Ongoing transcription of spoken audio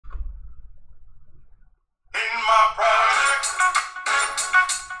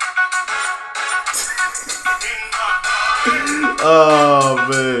Oh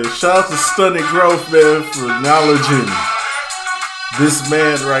man, shout out to Stunning Growth, man, for acknowledging this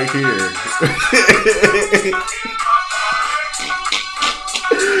man right here.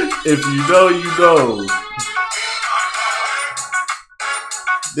 If you know, you know.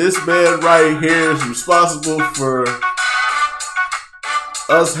 This man right here is responsible for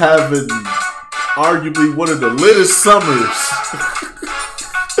us having arguably one of the littest summers.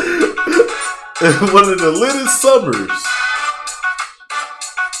 One of the littest summers.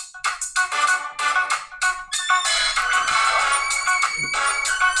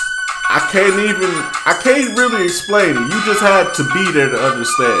 I can't really explain it. You just had to be there to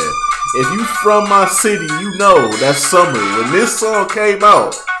understand. If you from my city, you know that summer when this song came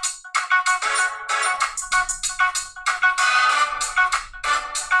out.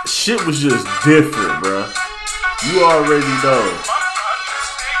 Shit was just different, bruh. You already know.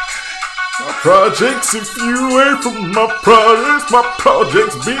 My projects, if you ain't from my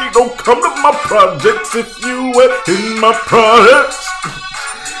projects big. Don't come to my projects if you ain't in my projects.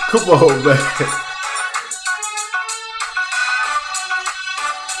 Come on, man.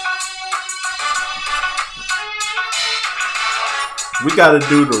 We gotta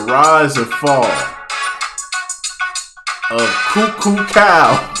do the rise and fall of Cuckoo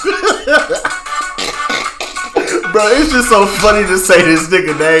Cow. Bro, it's just so funny to say this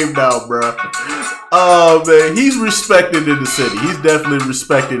nigga name now, bro. Oh, man, he's respected in the city. He's definitely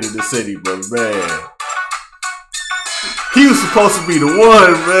respected in the city, but man. He was supposed to be the one,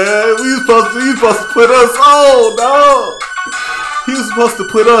 man. He was supposed to put us on, dog. He was supposed to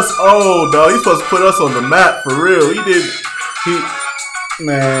put us on, dog. He's supposed to put us on the map for real.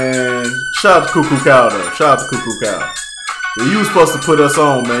 Man. Shout out to Cuckoo Cow, though. Shout out to Cuckoo Cow. Yeah, you was supposed to put us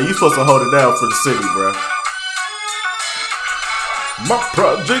on, man. You supposed to hold it down for the city, bro. My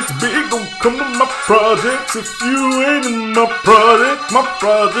project's big, don't come to my projects if you ain't in my project. My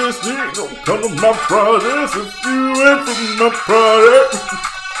project's big, don't come to my projects if you ain't from my project.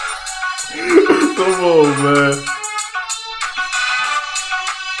 Come on, man.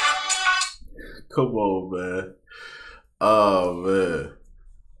 Come on, man. Oh, man.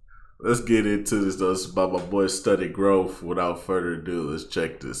 Let's get into this, though. It's about my boy Stunning Growth. Without further ado, let's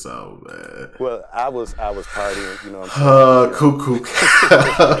check this out, man. Well, I was partying, you know what I'm saying? Cuckoo.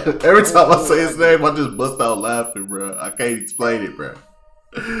 Every time I say his name, I just bust out laughing, bro. I can't explain it, bro.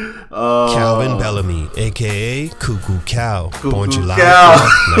 Calvin Bellamy, aka Cuckoo Cow, born July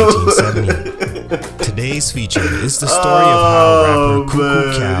 4th, 1970. Today's feature is the story of how rapper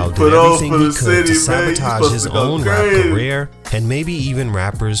Cuckoo Cow did everything he could to sabotage his own rap career, and maybe even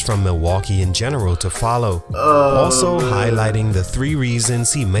rappers from Milwaukee in general to follow. Also highlighting the 3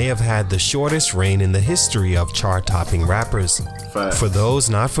 reasons he may have had the shortest reign in the history of chart-topping rappers. For those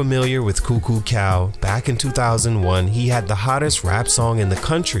not familiar with Cuckoo Cow, back in 2001 he had the hottest rap song in the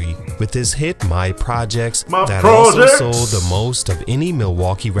country with his hit My Projects that also sold the most of any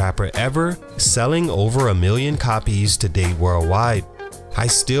Milwaukee rapper ever, selling over 1 million copies to date worldwide. I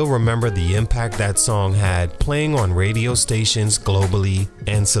still remember the impact that song had, playing on radio stations globally,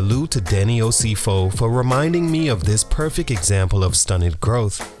 and salute to Denny Osifo for reminding me of this perfect example of stunted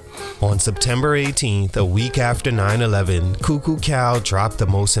growth. On September 18th, a week after 9/11, Cuckoo Cow dropped the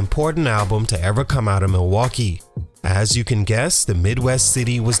most important album to ever come out of Milwaukee. As you can guess, the Midwest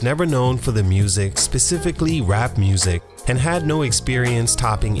city was never known for the music, specifically rap music, and had no experience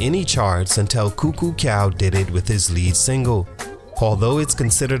topping any charts until Cuckoo Cow did it with his lead single. Although it's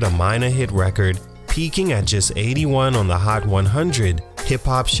considered a minor hit record, peaking at just 81 on the Hot 100,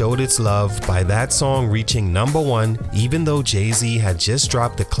 hip-hop showed its love by that song reaching #1 even though Jay-Z had just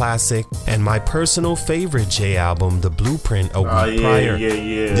dropped the classic and my personal favorite Jay album, The Blueprint, a week prior.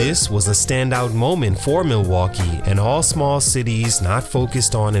 This was a standout moment for Milwaukee and all small cities not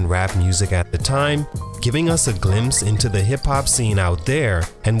focused on in rap music at the time, giving us a glimpse into the hip-hop scene out there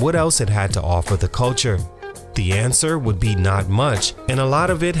and what else it had to offer the culture. The answer would be not much, and a lot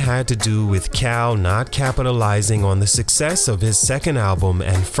of it had to do with Cal not capitalizing on the success of his second album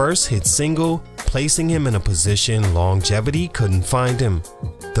and first hit single, placing him in a position longevity couldn't find him.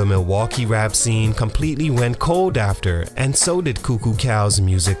 The Milwaukee rap scene completely went cold after, and so did Cuckoo Cow's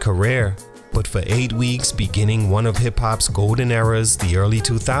music career. But for 8 weeks, beginning one of hip-hop's golden eras, the early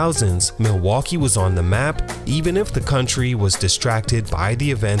 2000s, Milwaukee was on the map, even if the country was distracted by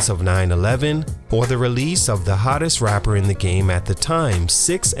the events of 9/11 or the release of the hottest rapper in the game at the time,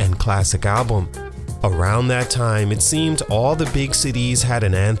 Six and classic album. Around that time, it seemed all the big cities had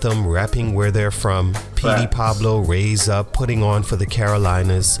an anthem repping where they're from. P.D. Pablo, Raise Up, putting on for the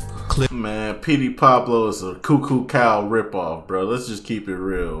Carolinas. Man, P.D. Pablo is a Cuckoo Cow ripoff, bro. Let's just keep it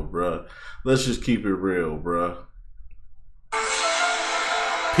real, bro. Let's just keep it real, bro.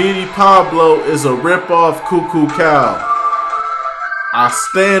 Petey Pablo is a ripoff Cuckoo Cow. I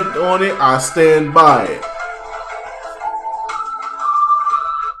stand on it. I stand by it.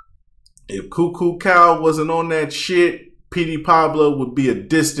 If Cuckoo Cow wasn't on that shit, Petey Pablo would be a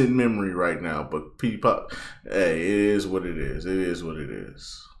distant memory right now. But Petey Pablo, hey, it is what it is. It is what it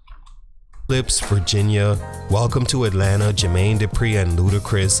is. Lips, Virginia, Welcome to Atlanta, Jermaine Dupri and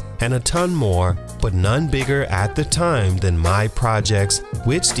Ludacris, and a ton more, but none bigger at the time than My Projects,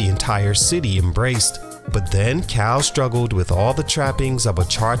 which the entire city embraced. But then Cal struggled with all the trappings of a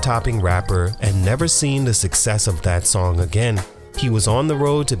chart-topping rapper and never seen the success of that song again. He was on the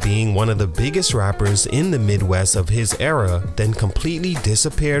road to being one of the biggest rappers in the Midwest of his era, then completely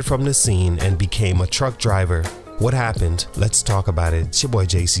disappeared from the scene and became a truck driver. What happened? Let's talk about it. It's your boy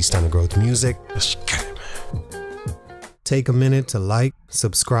JC Stunner Growth Music. Let's get it, man. Take a minute to like,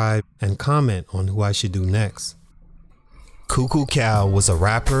 subscribe, and comment on who I should do next. Cuckoo Cow was a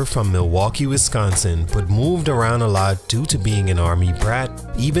rapper from Milwaukee, Wisconsin, but moved around a lot due to being an army brat,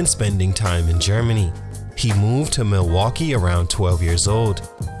 even spending time in Germany. He moved to Milwaukee around 12 years old.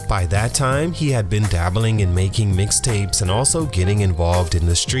 By that time, he had been dabbling in making mixtapes and also getting involved in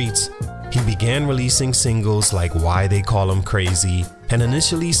the streets. He began releasing singles like Why They Call Him Crazy and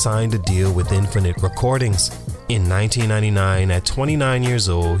initially signed a deal with Infinite Recordings. In 1999, at 29 years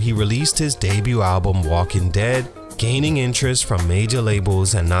old, he released his debut album Walking Dead, gaining interest from major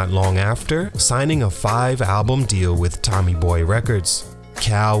labels and not long after, signing a 5-album deal with Tommy Boy Records.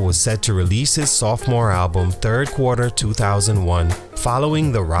 Cal was set to release his sophomore album third quarter 2001,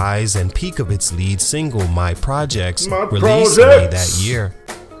 following the rise and peak of its lead single My Projects, released in May that year.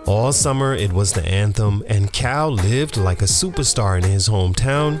 All summer it was the anthem, and Cal lived like a superstar in his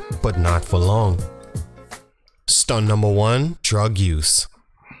hometown, but not for long. Stunt number 1, drug use.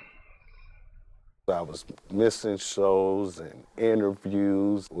 I was missing shows and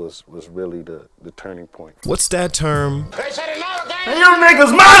interviews was really the turning point. What's that term? Hey, you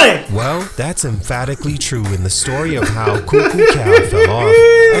niggas money! Well, that's emphatically true in the story of how Cuckoo Cow fell off,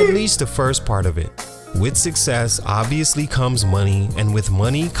 at least the first part of it. With success obviously comes money, and with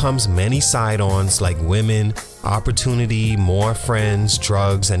money comes many side-ons like women, opportunity, more friends,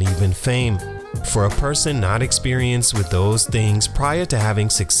 drugs, and even fame. For a person not experienced with those things prior to having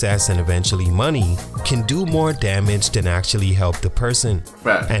success and eventually money can do more damage than actually help the person.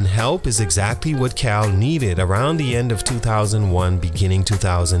 Right. And help is exactly what Cal needed around the end of 2001, beginning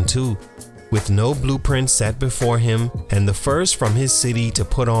 2002. With no blueprint set before him and the first from his city to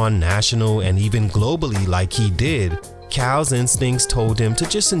put on national and even globally like he did, Cal's instincts told him to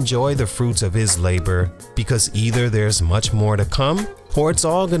just enjoy the fruits of his labor, because either there's much more to come or it's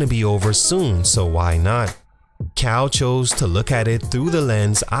all gonna be over soon, so why not? Cal chose to look at it through the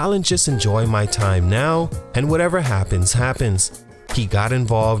lens, I'll just enjoy my time now, and whatever happens, happens. He got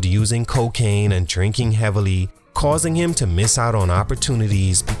involved using cocaine and drinking heavily, causing him to miss out on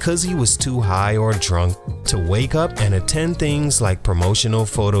opportunities because he was too high or drunk to wake up and attend things like promotional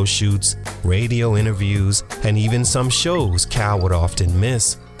photo shoots, radio interviews, and even some shows Cal would often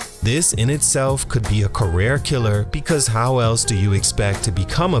miss. This in itself could be a career killer, because how else do you expect to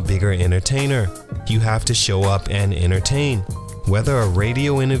become a bigger entertainer? You have to show up and entertain. Whether a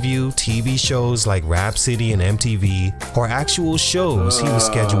radio interview, TV shows like Rap City and MTV, or actual shows he was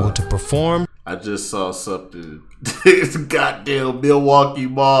scheduled to perform. I just saw something. It's goddamn Milwaukee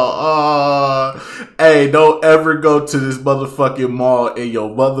Mall. Hey, don't ever go to this motherfucking mall in your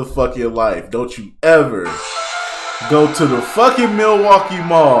motherfucking life. Don't you ever go to the fucking Milwaukee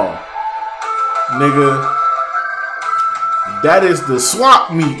Mall, nigga. That is the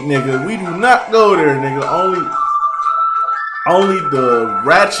swap meet, nigga. We do not go there, nigga. Only the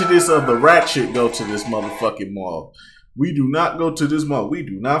ratchetest of the ratchet go to this motherfucking mall. We do not go to this mall. We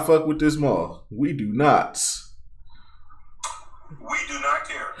do not fuck with this mall. We do not. We do not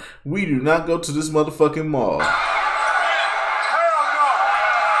care. We do not go to this motherfucking mall.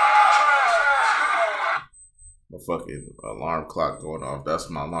 My fucking alarm clock going off. That's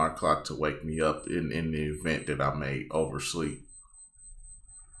my alarm clock to wake me up in the event that I may oversleep.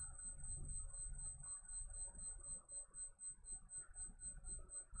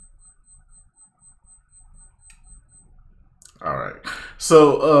 All right.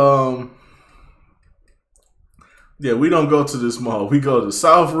 So, yeah, we don't go to this mall. We go to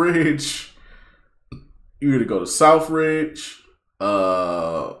Southridge. You either go to Southridge,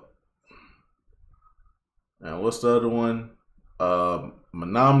 and what's the other one?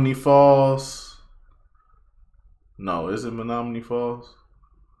 Menominee Falls. No, is it Menominee Falls?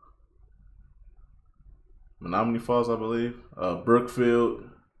 Menominee Falls, I believe. Brookfield.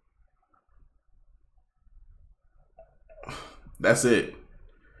 That's it.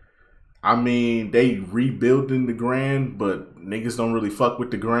 I mean, they rebuilding the Grand, but niggas don't really fuck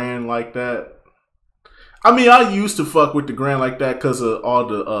with the Grand like that. I mean, I used to fuck with the Grand like that because of all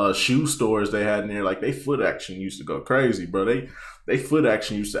the shoe stores they had in there. Like, they foot action used to go crazy, bro. They foot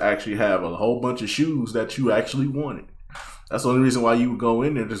action used to actually have a whole bunch of shoes that you actually wanted. That's the only reason why you would go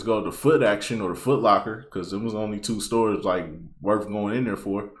in there, just go to Foot Action or the Foot Locker, because it was only 2 stores like worth going in there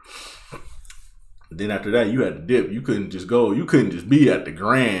for. Then after that, you had to dip. You couldn't just go. You couldn't just be at the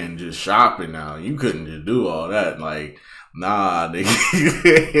Grand just shopping now. You couldn't just do all that. Like, nah,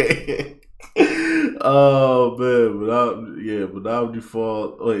 nigga. Oh man, Menominee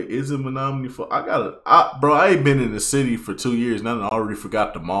Falls. Wait, is it Menominee Falls? Bro, I ain't been in the city for 2 years and I already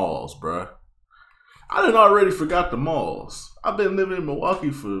forgot the malls, bro. I done already forgot the malls. I've been living in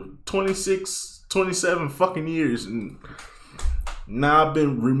Milwaukee for 26, 27 fucking years, and now I've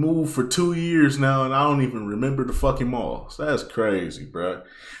been removed for 2 years now, and I don't even remember the fucking malls. That's crazy, bro.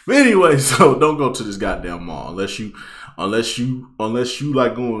 But anyway, so don't go to this goddamn mall unless you are the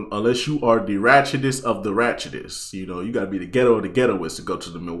ratchetest of the ratchetest. You know, you gotta be the ghetto of the ghettoest to go to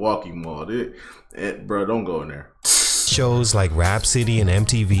the Milwaukee Mall. Bro, don't go in there. Shows like Rap City and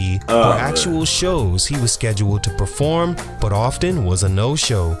MTV were actual shows he was scheduled to perform, but often was a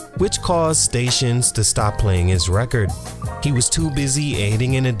no-show, which caused stations to stop playing his record. He was too busy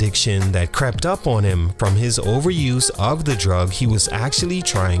aiding an addiction that crept up on him from his overuse of the drug he was actually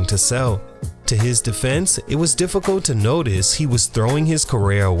trying to sell. To his defense, it was difficult to notice he was throwing his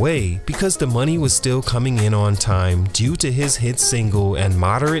career away because the money was still coming in on time due to his hit single and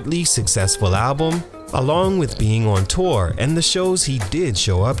moderately successful album, along with being on tour and the shows he did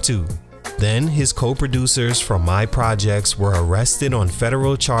show up to. Then his co-producers from My Projects were arrested on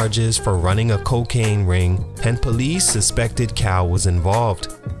federal charges for running a cocaine ring, and police suspected Cal was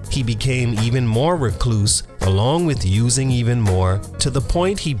involved. He became even more recluse, along with using even more, to the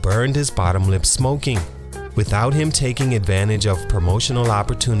point he burned his bottom lip smoking. Without him taking advantage of promotional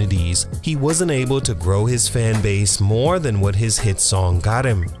opportunities, he wasn't able to grow his fan base more than what his hit song got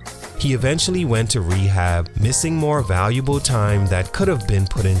him. He eventually went to rehab, missing more valuable time that could have been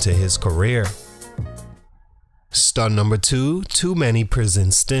put into his career. Stunt number 2, too many prison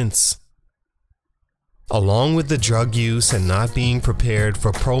stints. Along with the drug use and not being prepared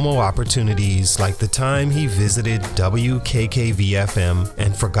for promo opportunities like the time he visited WKKV-FM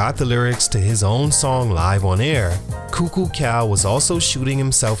and forgot the lyrics to his own song live on air, Cuckoo Cal was also shooting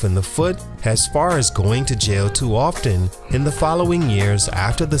himself in the foot as far as going to jail too often in the following years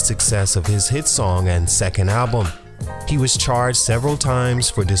after the success of his hit song and second album. He was charged several times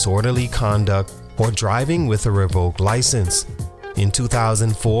for disorderly conduct or driving with a revoked license. In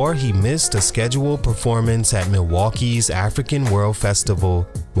 2004, he missed a scheduled performance at Milwaukee's African World Festival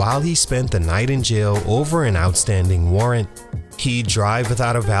while he spent the night in jail over an outstanding warrant. He'd drive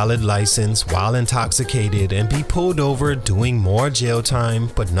without a valid license while intoxicated and be pulled over doing more jail time,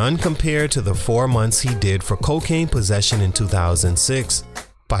 but none compared to the 4 months he did for cocaine possession in 2006.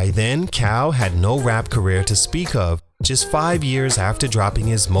 By then, Cal had no rap career to speak of, just 5 years after dropping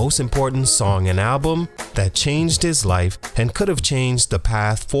his most important song and album that changed his life and could have changed the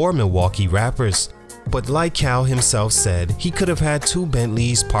path for Milwaukee rappers. But like Cal himself said, he could have had 2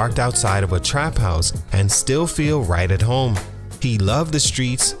 Bentleys parked outside of a trap house and still feel right at home. He loved the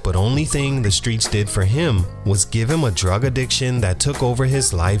streets, but only thing the streets did for him was give him a drug addiction that took over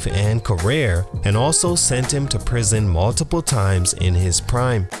his life and career and also sent him to prison multiple times in his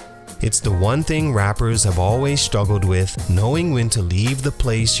prime. It's the one thing rappers have always struggled with, knowing when to leave the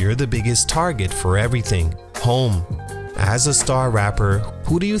place you're the biggest target for everything, home. As a star rapper,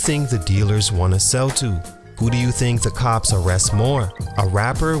 who do you think the dealers want to sell to? Who do you think the cops arrest more? A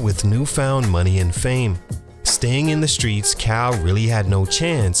rapper with newfound money and fame. Staying in the streets, Cal really had no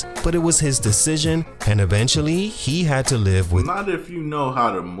chance, but it was his decision, and eventually he had to live with. Not if you know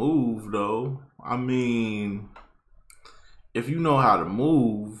how to move, though. I mean, if you know how to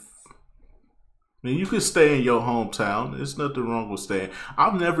move, I mean, you could stay in your hometown. There's nothing wrong with staying.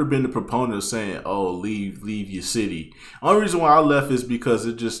 I've never been a proponent of saying, oh, leave your city. Only reason why I left is because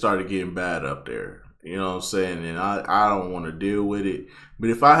it just started getting bad up there. You know what I'm saying? And I don't want to deal with it. But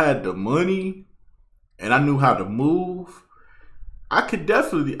if I had the money and I knew how to move, I could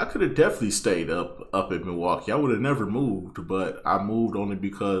have definitely stayed up in Milwaukee. I would have never moved, but I moved only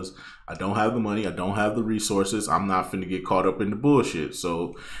because I don't have the money, I don't have the resources. I'm not finna get caught up in the bullshit.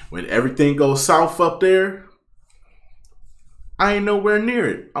 So when everything goes south up there, I ain't nowhere near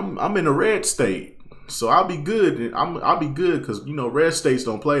it. I'm in a red state, so I'll be good. I'll be good because you know red states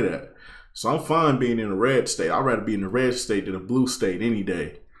don't play that. So I'm fine being in a red state. I'd rather be in a red state than a blue state any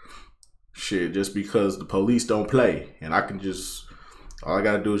day. Shit, just because the police don't play, and I can just All I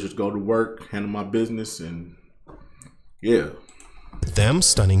gotta do is just go to work, handle my business, and yeah. Them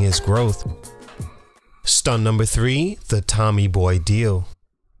stunning his growth. Stunt number 3, the Tommy Boy deal.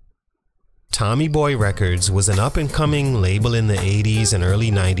 Tommy Boy Records was an up-and-coming label in the 80s and early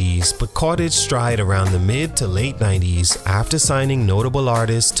 90s, but caught its stride around the mid to late 90s after signing notable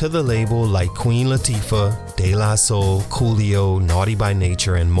artists to the label like Queen Latifah, De La Soul, Coolio, Naughty by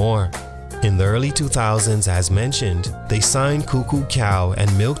Nature, and more. In the early 2000s, as mentioned, they signed Cuckoo Cow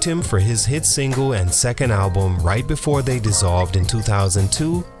and milked him for his hit single and second album right before they dissolved in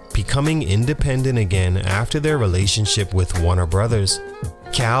 2002, becoming independent again after their relationship with Warner Brothers.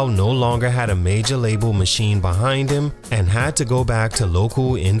 Cal no longer had a major label machine behind him and had to go back to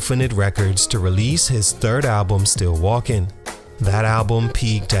local Infinite Records to release his third album, Still Walkin'. That album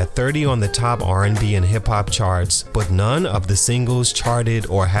peaked at 30 on the top R&B and hip-hop charts, but none of the singles charted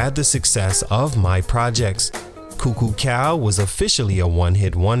or had the success of My Projects. Cuckoo Cow was officially a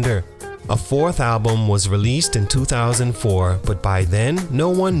one-hit wonder. A fourth album was released in 2004, but by then, no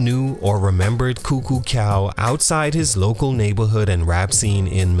one knew or remembered Cuckoo Cow outside his local neighborhood and rap scene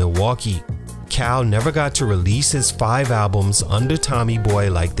in Milwaukee. Cal never got to release his 5 albums under Tommy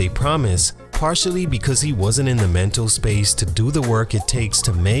Boy like they promised, partially because he wasn't in the mental space to do the work it takes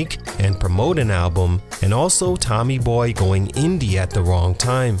to make and promote an album, and also Tommy Boy going indie at the wrong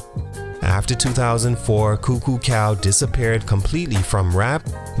time. After 2004, Cuckoo Cow disappeared completely from rap,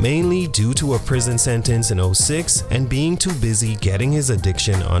 mainly due to a prison sentence in 06 and being too busy getting his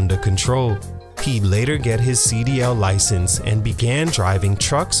addiction under control. He'd later get his CDL license and began driving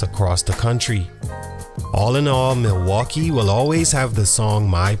trucks across the country. All in all, Milwaukee will always have the song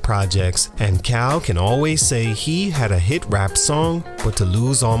My Projects, and Cal can always say he had a hit rap song, but to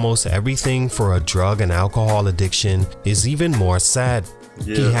lose almost everything for a drug and alcohol addiction is even more sad.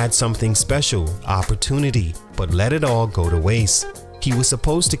 Yeah. He had something special, opportunity, but let it all go to waste. He was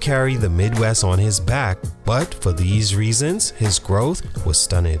supposed to carry the Midwest on his back, but for these reasons, his growth was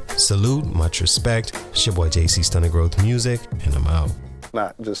stunted. Salute, much respect. It's your boy JC Stunted Growth Music, and I'm out.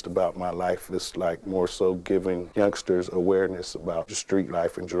 Not just about my life, it's like more so giving youngsters awareness about the street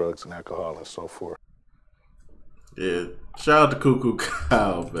life and drugs and alcohol and so forth. Yeah, shout out to Cuckoo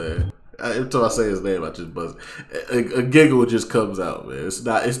Cow, man. Until I say his name, I just buzz. A giggle just comes out, man.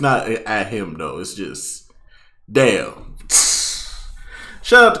 It's not at him though. It's just damn.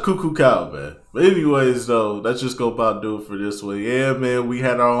 Shout out to Cuckoo Cow, man. But anyways, though, that's just gonna about do it for this one. Yeah, man. We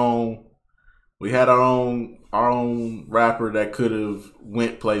had our own rapper that could have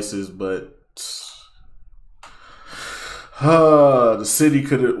went places, but the city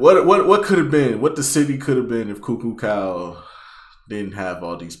could have. What could have been? What the city could have been if Cuckoo Cow didn't have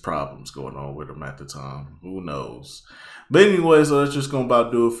all these problems going on with him at the time. Who knows? But anyways, so that's just gonna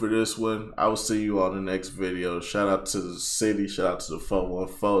about do it for this one. I will see you on the next video. Shout out to the city. Shout out to the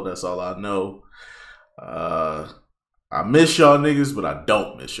 414. That's all I know. I miss y'all niggas, but I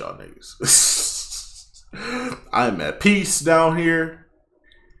don't miss y'all niggas. I'm at peace down here.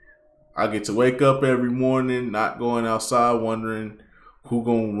 I get to wake up every morning, not going outside, wondering who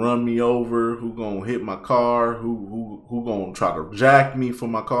gonna run me over, who gonna hit my car, who gonna try to jack me for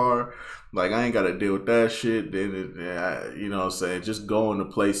my car. Like, I ain't gotta deal with that shit. Then you know what I'm saying, just going to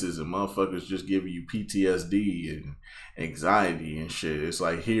places and motherfuckers just giving you PTSD and anxiety and shit. It's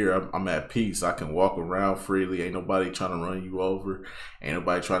like, here I'm at peace. I can walk around freely. Ain't nobody trying to run you over. Ain't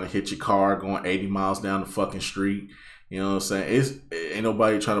nobody trying to hit your car going 80 miles down the fucking street. You know what I'm saying? Ain't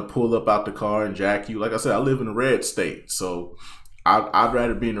nobody trying to pull up out the car and jack you. Like I said, I live in a red state, so I'd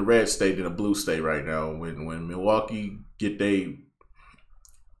rather be in a red state than a blue state right now. When Milwaukee get their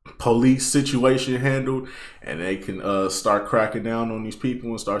police situation handled and they can start cracking down on these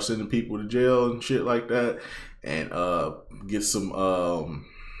people and start sending people to jail and shit like that, and get some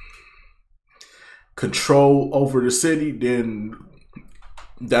control over the city, then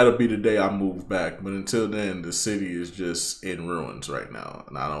that'll be the day I move back. But until then, the city is just in ruins right now,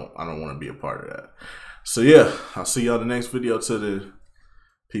 and I don't want to be a part of that. So yeah, I'll see y'all in the next video. Till then,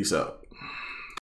 peace out.